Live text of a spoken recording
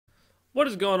What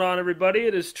is going on, everybody?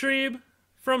 It is Treeb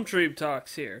from Treeb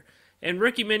Talks here. And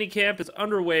rookie minicamp is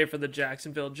underway for the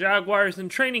Jacksonville Jaguars,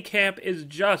 and training camp is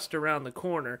just around the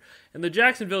corner. And the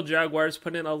Jacksonville Jaguars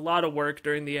put in a lot of work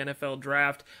during the NFL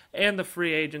draft and the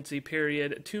free agency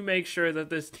period to make sure that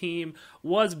this team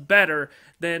was better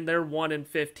than their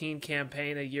 1-15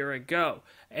 campaign a year ago.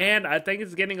 And I think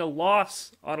it's getting a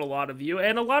loss on a lot of you,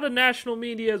 and a lot of national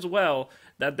media as well,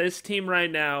 that this team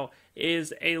right now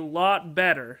is a lot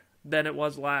better than it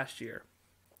was last year.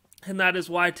 And that is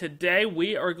why today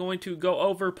we are going to go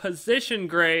over position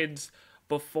grades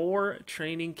before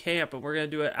training camp. And we're going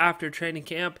to do it after training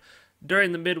camp,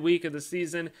 during the midweek of the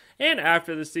season, and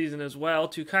after the season as well,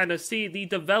 to kind of see the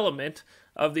development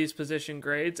of these position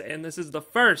grades. And this is the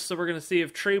first, so we're going to see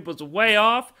if Treeb was way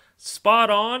off, spot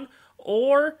on,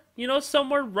 or,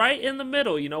 somewhere right in the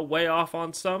middle, way off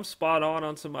on some, spot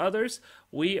on some others.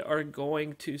 We are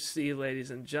going to see, ladies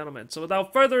and gentlemen. So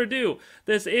without further ado,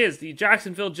 this is the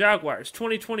Jacksonville Jaguars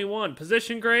 2021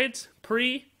 position grades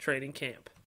pre-training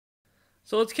camp.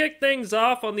 So let's kick things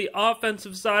off on the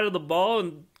offensive side of the ball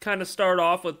and kind of start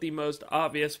off with the most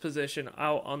obvious position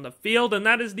out on the field, and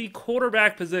that is the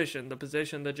quarterback position, the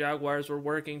position the Jaguars were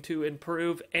working to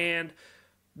improve and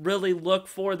really look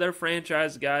for their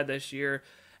franchise guy this year,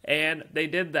 and they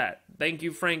did that. Thank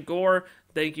you, Frank Gore.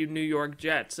 Thank you, New York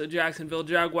Jets. The Jacksonville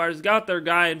Jaguars got their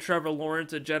guy in Trevor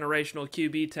Lawrence, a generational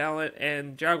QB talent,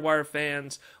 and Jaguar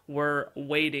fans were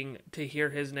waiting to hear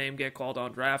his name get called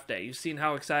on draft day. You've seen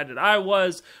how excited I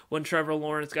was when Trevor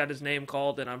Lawrence got his name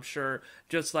called, and I'm sure,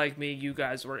 just like me, you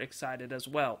guys were excited as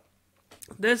well.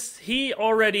 He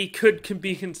already could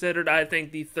be considered, I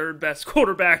think, the third best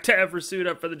quarterback to ever suit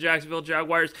up for the Jacksonville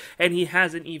Jaguars, and he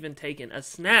hasn't even taken a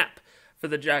snap for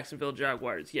the Jacksonville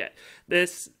Jaguars yet.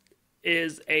 This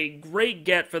is a great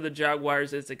get for the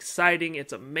Jaguars. It's exciting,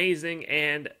 it's amazing,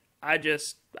 and I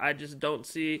just don't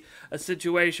see a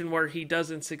situation where he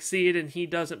doesn't succeed and he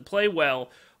doesn't play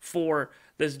well for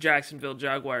this Jacksonville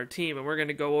Jaguar team. And we're going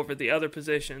to go over the other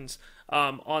positions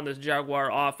on this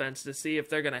Jaguar offense to see if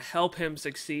they're going to help him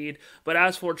succeed. But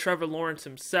as for Trevor Lawrence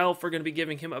himself, we're going to be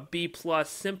giving him a B+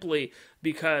 simply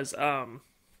because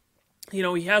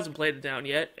he hasn't played it down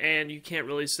yet, and you can't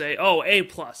really say, A+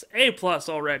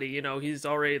 already. He's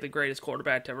already the greatest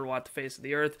quarterback to ever walk the face of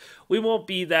the earth. We won't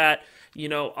be that,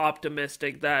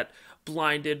 optimistic, that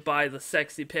blinded by the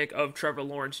sexy pick of Trevor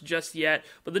Lawrence just yet.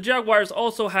 But the Jaguars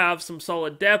also have some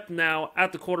solid depth now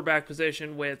at the quarterback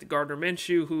position with Gardner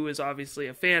Minshew, who is obviously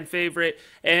a fan favorite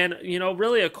and,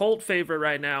 really a cult favorite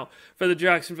right now for the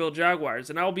Jacksonville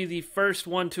Jaguars. And I'll be the first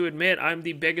one to admit I'm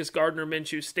the biggest Gardner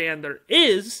Minshew stan there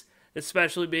is,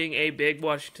 especially being a big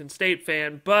Washington State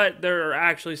fan, but there are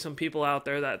actually some people out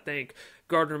there that think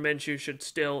Gardner Minshew should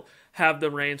still have the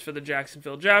reins for the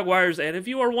Jacksonville Jaguars, and if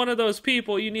you are one of those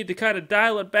people, you need to kind of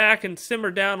dial it back and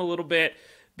simmer down a little bit,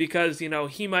 because,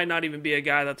 he might not even be a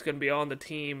guy that's going to be on the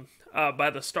team by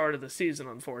the start of the season,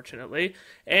 unfortunately.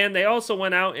 And they also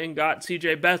went out and got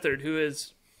C.J. Beathard, who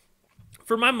is,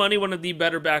 for my money, one of the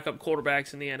better backup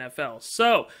quarterbacks in the NFL.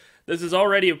 So this is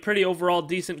already a pretty overall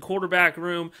decent quarterback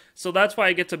room, so that's why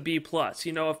it gets a B+.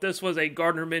 If this was a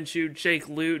Gardner Minshew, Jake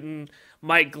Luton,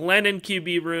 Mike Glennon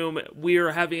QB room, we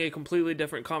are having a completely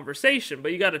different conversation.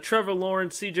 But you got a Trevor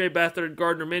Lawrence, C.J. Beathard,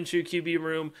 Gardner Minshew QB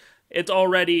room. It's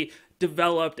already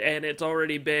developed, and it's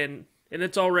already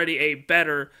a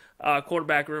better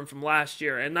quarterback room from last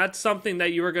year. And that's something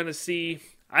that you are going to see,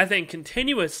 I think,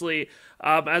 continuously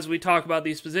as we talk about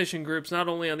these position groups, not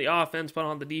only on the offense, but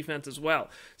on the defense as well.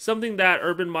 Something that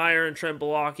Urban Meyer and Trent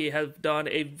Baalke have done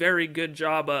a very good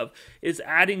job of is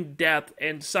adding depth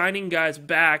and signing guys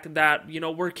back that,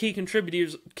 were key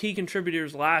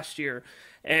contributors last year,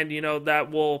 and, that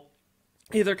will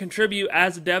either contribute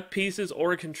as depth pieces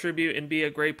or contribute and be a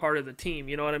great part of the team.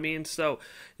 You know what I mean? So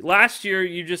last year,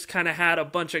 you just kind of had a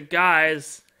bunch of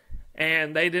guys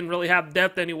and they didn't really have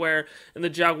depth anywhere, and the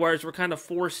Jaguars were kind of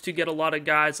forced to get a lot of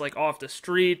guys like off the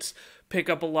streets, pick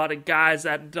up a lot of guys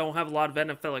that don't have a lot of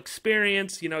NFL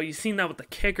experience. You've seen that with the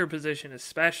kicker position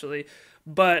especially.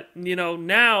 But,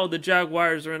 now the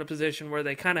Jaguars are in a position where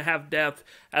they kind of have depth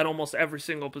at almost every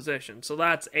single position. So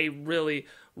that's a really,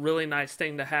 really nice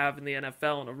thing to have in the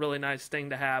NFL, and a really nice thing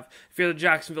to have if you're the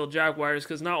Jacksonville Jaguars,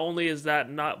 because not only was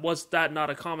that not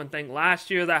a common thing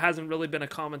last year, that hasn't really been a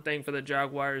common thing for the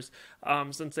Jaguars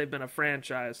since they've been a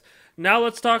franchise. Now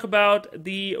let's talk about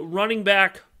the running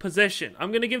back position.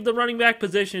 I'm going to give the running back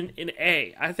position an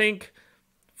A. I think,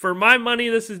 for my money,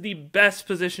 this is the best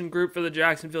position group for the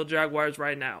Jacksonville Jaguars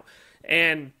right now.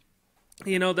 And,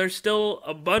 there's still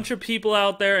a bunch of people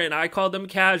out there, and I call them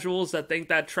casuals, that think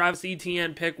that Travis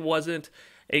Etienne pick wasn't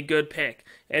a good pick.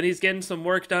 And he's getting some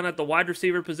work done at the wide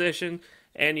receiver position.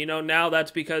 And, now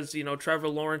that's because, Trevor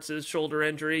Lawrence's shoulder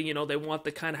injury, they want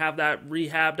to kind of have that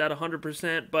rehabbed at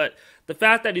 100%. But the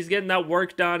fact that he's getting that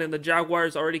work done and the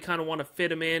Jaguars already kind of want to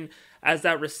fit him in as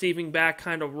that receiving back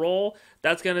kind of role,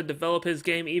 that's going to develop his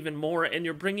game even more. And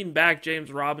you're bringing back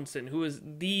James Robinson, who is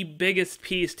the biggest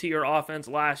piece to your offense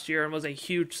last year and was a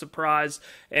huge surprise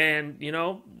and,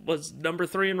 was number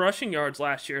 3 in rushing yards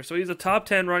last year. So he's a top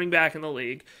 10 running back in the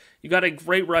league. You got a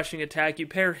great rushing attack. You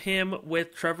pair him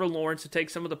with Trevor Lawrence to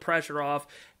take some of the pressure off,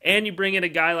 and you bring in a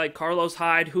guy like Carlos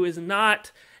Hyde, who is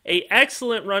not an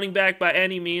excellent running back by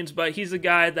any means, but he's a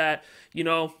guy that,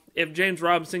 if James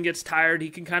Robinson gets tired,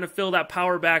 he can kind of fill that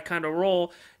power back kind of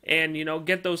role and,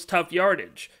 get those tough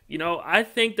yardage. I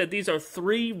think that these are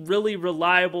 3 really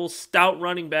reliable, stout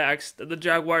running backs that the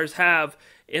Jaguars have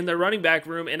in their running back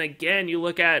room. And again, you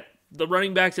look at the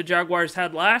running backs the Jaguars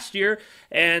had last year,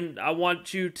 and I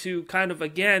want you to kind of,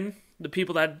 again, the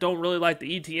people that don't really like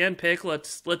the ETN pick,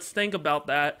 let's think about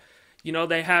that.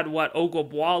 They had,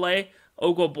 Ogbongbole?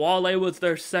 Ogbongbole was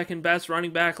their second best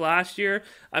running back last year.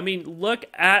 I mean, look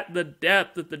at the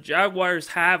depth that the Jaguars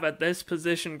have at this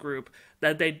position group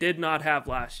that they did not have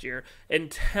last year, and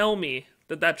tell me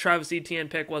that Travis Etienne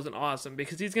pick wasn't awesome,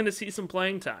 because he's going to see some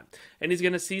playing time, and he's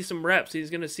going to see some reps, he's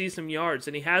going to see some yards,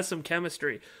 and he has some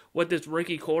chemistry with this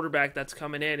rookie quarterback that's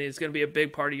coming in. He's going to be a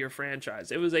big part of your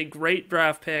franchise. It was a great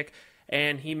draft pick,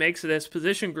 and he makes this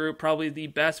position group probably the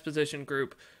best position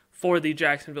group for the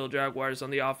Jacksonville Jaguars on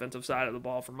the offensive side of the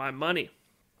ball for my money.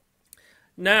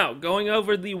 Now, going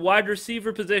over the wide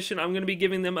receiver position, I'm going to be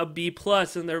giving them a B+,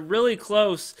 and they're really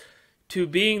close to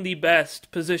being the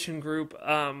best position group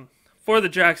for the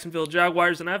Jacksonville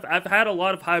Jaguars, and I've had a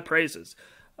lot of high praises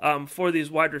for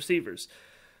these wide receivers.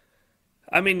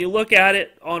 I mean, you look at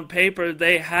it on paper,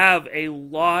 they have a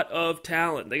lot of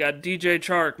talent. They got DJ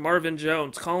Chark, Marvin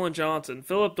Jones, Colin Johnson,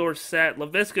 Philip Dorsett,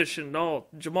 Laviska Shenault,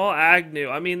 Jamal Agnew.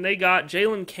 I mean, they got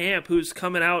Jalen Camp, who's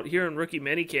coming out here in rookie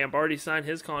minicamp, already signed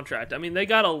his contract. I mean, they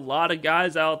got a lot of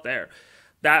guys out there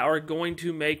that are going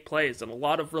to make plays and a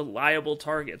lot of reliable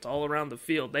targets all around the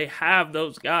field. They have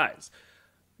those guys.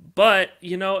 But,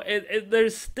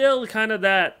 there's still kind of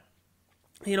that,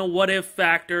 what if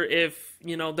factor if,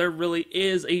 there really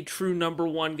is a true number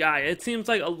 1 guy. It seems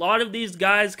like a lot of these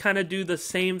guys kind of do the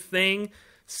same thing,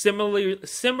 I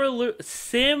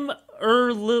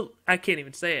can't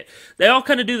even say it. They all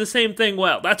kind of do the same thing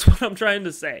well. That's what I'm trying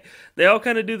to say. They all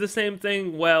kind of do the same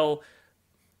thing well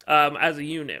as a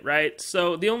unit, right?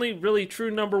 So the only really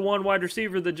true number 1 wide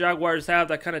receiver the Jaguars have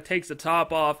that kind of takes the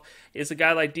top off is a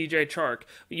guy like DJ Chark.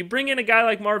 You bring in a guy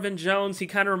like Marvin Jones, he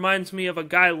kind of reminds me of a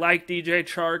guy like DJ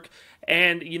Chark.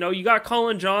 And, you got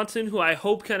Colin Johnson, who I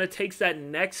hope kind of takes that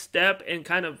next step and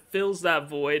kind of fills that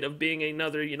void of being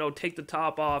another, take the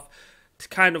top off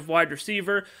kind of wide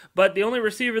receiver. But the only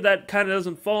receiver that kind of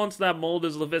doesn't fall into that mold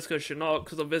is Laviska Shenault,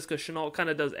 because Laviska Shenault kind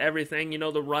of does everything.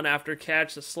 The run after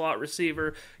catch, the slot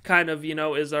receiver kind of,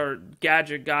 is our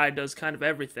gadget guy, does kind of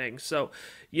everything. So,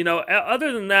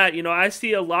 other than that, I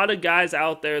see a lot of guys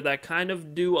out there that kind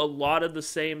of do a lot of the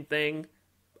same thing,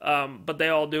 but they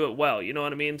all do it well, you know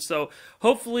what I mean? So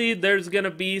hopefully there's going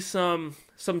to be some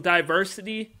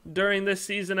diversity during this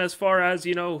season as far as,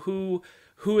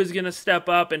 who is going to step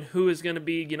up and who is going to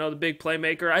be, the big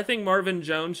playmaker. I think Marvin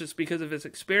Jones, just because of his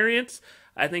experience,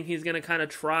 I think he's going to kind of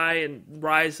try and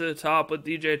rise to the top with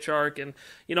DJ Chark. And,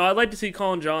 I'd like to see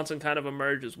Colin Johnson kind of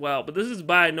emerge as well. But this is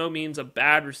by no means a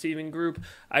bad receiving group.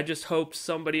 I just hope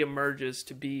somebody emerges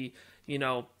to be,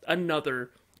 another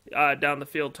down the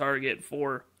field target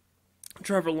for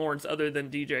Trevor Lawrence other than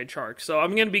DJ Chark. So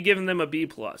I'm going to be giving them a B+.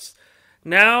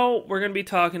 Now we're going to be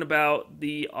talking about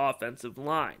the offensive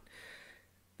line.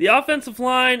 The offensive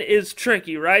line is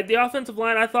tricky, right? The offensive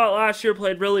line, I thought last year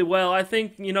played really well. I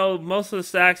think, most of the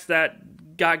sacks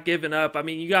that got given up, I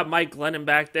mean, you got Mike Glennon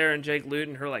back there and Jake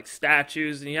Luton, who are like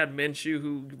statues, and you had Minshew,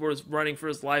 who was running for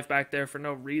his life back there for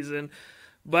no reason.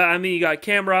 But, I mean, you got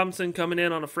Cam Robinson coming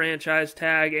in on a franchise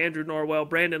tag, Andrew Norwell,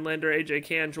 Brandon Linder, AJ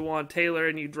Cann, Jawan Taylor,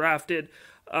 and you drafted,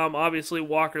 obviously,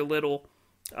 Walker Little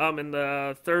in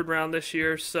the 3rd round this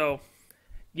year. So,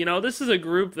 this is a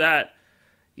group that,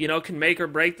 can make or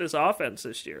break this offense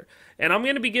this year. And I'm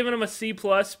going to be giving them a C+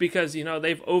 because,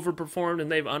 they've overperformed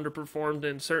and they've underperformed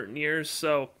in certain years.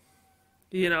 So,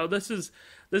 this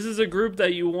is a group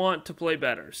that you want to play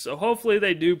better. So hopefully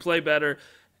they do play better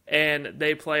and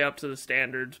they play up to the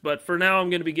standards. But for now, I'm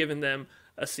going to be giving them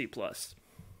a C+.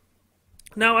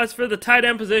 Now, as for the tight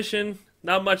end position,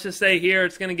 not much to say here.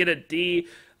 It's going to get a D.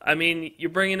 I mean,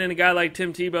 you're bringing in a guy like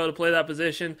Tim Tebow to play that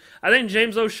position. I think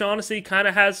James O'Shaughnessy kind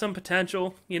of has some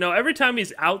potential. Every time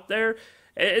he's out there,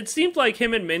 it seemed like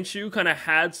him and Minshew kind of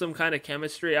had some kind of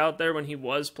chemistry out there when he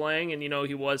was playing, and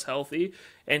he was healthy,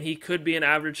 and he could be an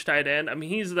average tight end. I mean,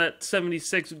 he's that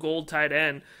 76 gold tight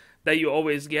end that you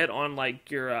always get on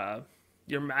like your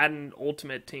Madden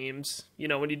Ultimate teams.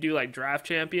 When you do like draft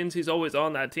champions, he's always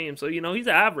on that team. So he's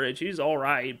average, he's all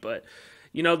right, but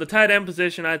the tight end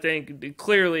position, I think,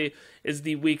 clearly is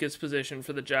the weakest position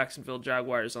for the Jacksonville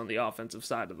Jaguars on the offensive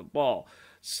side of the ball.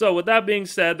 So with that being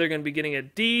said, they're going to be getting a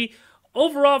D.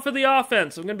 Overall for the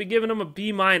offense, I'm going to be giving them a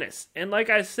B-. And like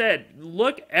I said,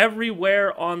 look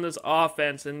everywhere on this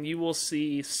offense, and you will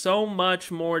see so much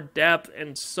more depth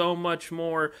and so much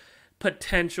more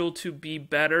potential to be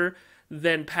better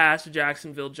than past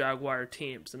Jacksonville Jaguar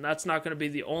teams. And that's not going to be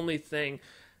the only thing.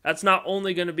 That's not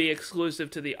only going to be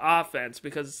exclusive to the offense,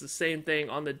 because it's the same thing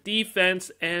on the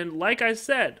defense. And like I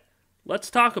said, let's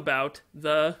talk about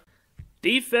the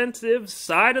defensive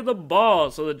side of the ball.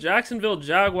 So the Jacksonville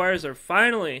Jaguars are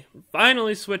finally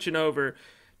switching over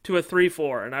to a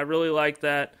 3-4, and I really like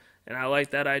that, and I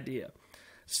like that idea.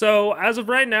 So as of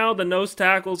right now, the nose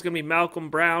tackle is going to be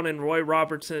Malcolm Brown, and Roy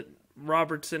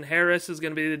Robertson Harris is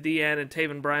going to be the DN, and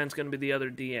Taven Bryan's going to be the other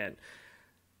DN.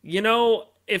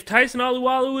 If Tyson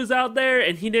Alualu was out there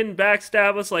and he didn't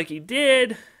backstab us like he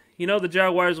did, the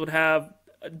Jaguars would have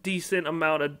a decent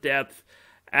amount of depth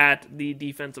at the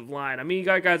defensive line. I mean, you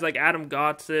got guys like Adam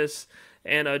Gotsis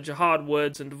and Jahad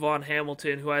Woods and Devon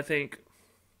Hamilton, who I think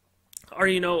are,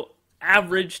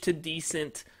 average to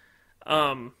decent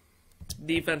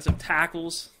defensive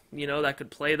tackles, that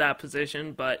could play that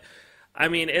position. But, I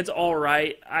mean, it's all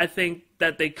right. I think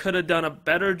that they could have done a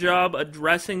better job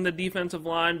addressing the defensive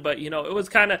line, but, it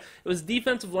was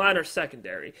defensive line or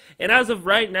secondary. And as of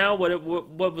right now,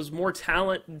 what was more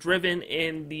talent-driven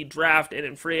in the draft and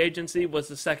in free agency was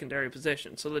the secondary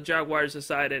position. So the Jaguars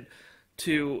decided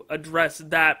to address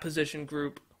that position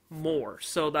group more.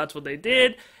 So that's what they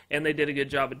did, and they did a good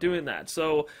job of doing that.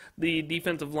 So the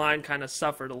defensive line kind of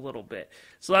suffered a little bit.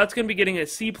 So that's going to be getting a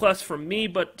C+ from me,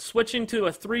 but switching to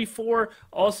a 3-4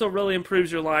 also really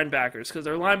improves your linebackers, because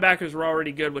their linebackers were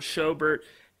already good with Schobert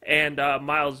and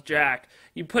Miles Jack.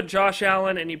 You put Josh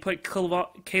Allen and you put Clavon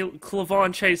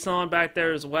Chason back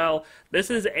there as well. This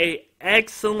is a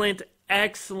excellent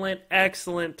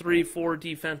 3-4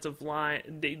 defensive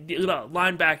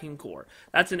linebacking core.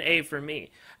 That's an A for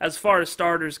me. As far as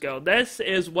starters go, this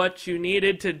is what you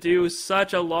needed to do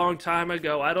such a long time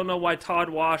ago. I don't know why Todd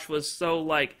Wash was so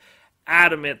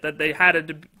adamant that they had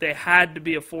to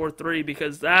be a 4-3,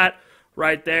 because that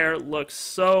right there looks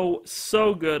so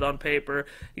good on paper.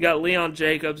 You got Leon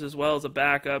Jacobs as well as a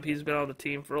backup. He's been on the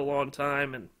team for a long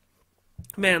time, and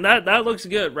man, that looks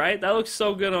good, right? That looks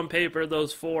so good on paper,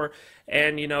 those four.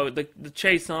 And, the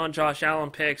Chason, Josh Allen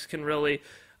picks can really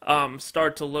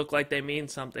start to look like they mean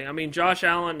something. I mean, Josh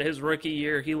Allen, his rookie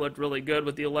year, he looked really good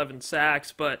with the 11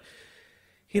 sacks. But,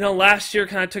 last year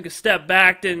kind of took a step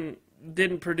back,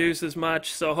 didn't produce as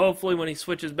much. So hopefully when he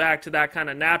switches back to that kind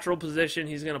of natural position,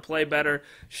 he's going to play better.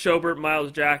 Schobert,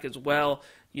 Miles Jack as well,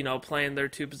 playing their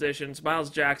two positions. Miles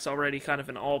Jack's already kind of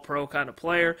an all-pro kind of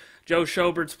player. Joe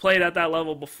Schobert's played at that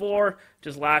level before.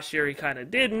 Just last year he kind of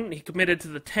didn't. He committed to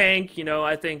the tank.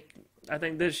 I think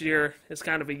this year is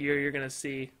kind of a year you're going to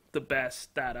see the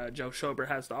best that Joe Schobert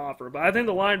has to offer. But I think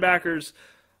the linebackers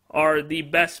are the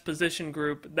best position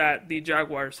group that the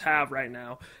Jaguars have right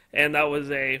now. And that was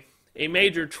a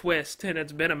major twist, and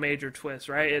it's been a major twist,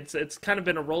 right? It's kind of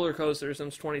been a roller coaster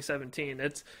since 2017.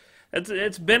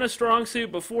 It's been a strong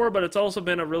suit before, but it's also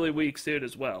been a really weak suit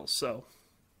as well. So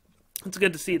it's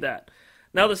good to see that.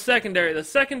 Now the secondary. The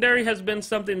secondary has been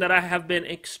something that I have been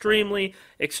extremely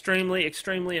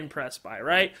impressed by,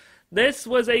 right? This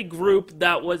was a group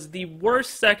that was the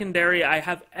worst secondary I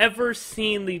have ever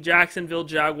seen the Jacksonville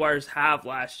Jaguars have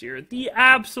last year. The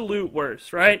absolute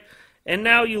worst, right? And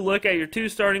now you look at your two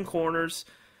starting corners.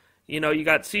 You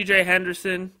got C.J.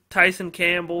 Henderson, Tyson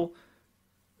Campbell,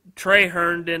 Trey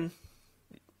Herndon,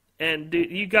 and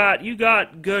dude, you got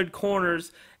good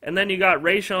corners, and then you got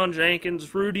Rayshawn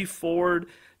Jenkins, Rudy Ford,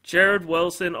 Jared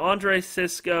Wilson, Andre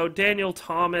Cisco, Daniel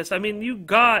Thomas. I mean, you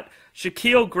got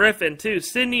Shaquille Griffin too,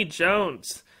 Sidney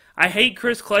Jones. I hate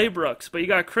Chris Claybrooks, but you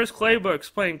got Chris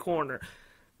Claybrooks playing corner.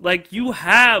 You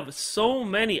have so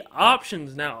many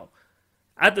options now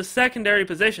at the secondary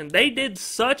position. They did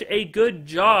such a good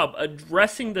job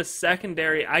addressing the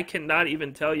secondary, I cannot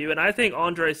even tell you. And I think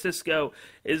Andre Cisco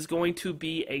is going to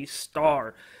be a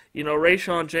star.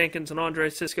 Rayshon Jenkins and Andre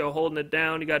Sisco holding it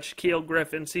down. You got Shaquille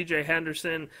Griffin, C.J.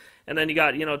 Henderson, and then you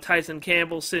got, Tyson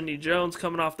Campbell, Sidney Jones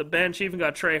coming off the bench. You even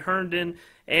got Trey Herndon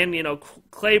and,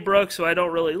 Clay Brooks, who I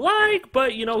don't really like,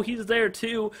 but, he's there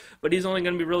too. But he's only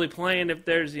going to be really playing if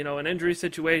there's, an injury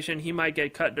situation. He might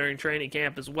get cut during training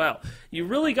camp as well. You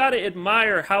really got to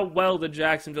admire how well the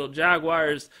Jacksonville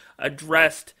Jaguars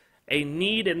addressed a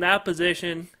need in that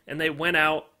position, and they went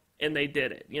out and they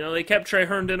did it. They kept Trey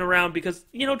Herndon around because,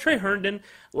 Trey Herndon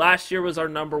last year was our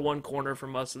number one corner for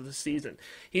most of the season.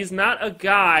 He's not a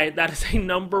guy that is a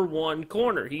number one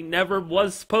corner. He never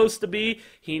was supposed to be.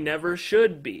 He never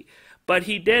should be. But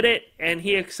he did it, and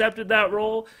he accepted that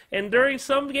role. And during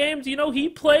some games, he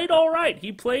played all right.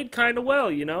 He played kind of well,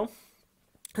 And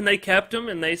they kept him,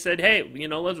 and they said, hey,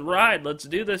 let's ride. Let's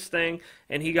do this thing.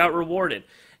 And he got rewarded.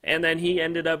 And then he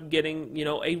ended up getting,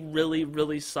 a really,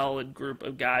 really solid group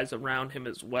of guys around him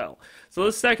as well. So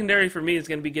this secondary for me is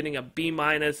going to be getting a B-,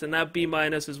 and that B-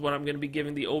 is what I'm going to be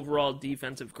giving the overall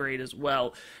defensive grade as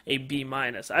well, a B-.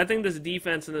 I think this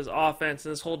defense and this offense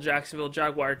and this whole Jacksonville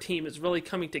Jaguar team is really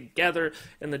coming together,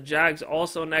 and the Jags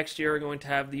also next year are going to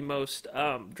have the most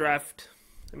draft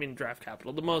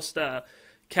capital, the most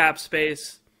cap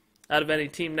space out of any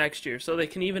team next year. So they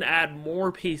can even add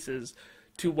more pieces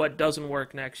to what doesn't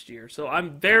work next year. So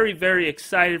I'm very, very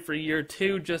excited for year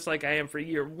 2, just like I am for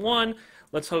year 1.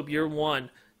 Let's hope year 1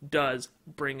 does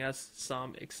bring us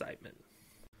some excitement.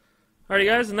 Alrighty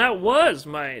guys, and that was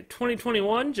my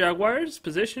 2021 Jaguars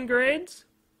position grades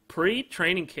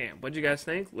pre-training camp. What'd you guys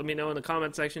think? Let me know in the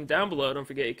comment section down below. Don't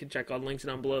forget you can check all the links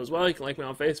down below as well. You can like me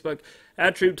on Facebook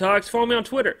at Treeb Talks. Follow me on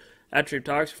Twitter at Treeb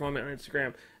Talks. Follow me on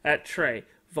Instagram at Trey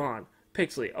Vaughn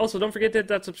Pixley. Also, don't forget to hit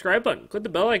that subscribe button. Click the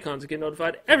bell icon to get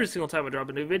notified every single time I drop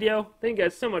a new video. Thank you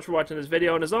guys so much for watching this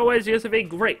video, and as always, you guys have a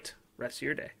great rest of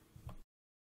your day.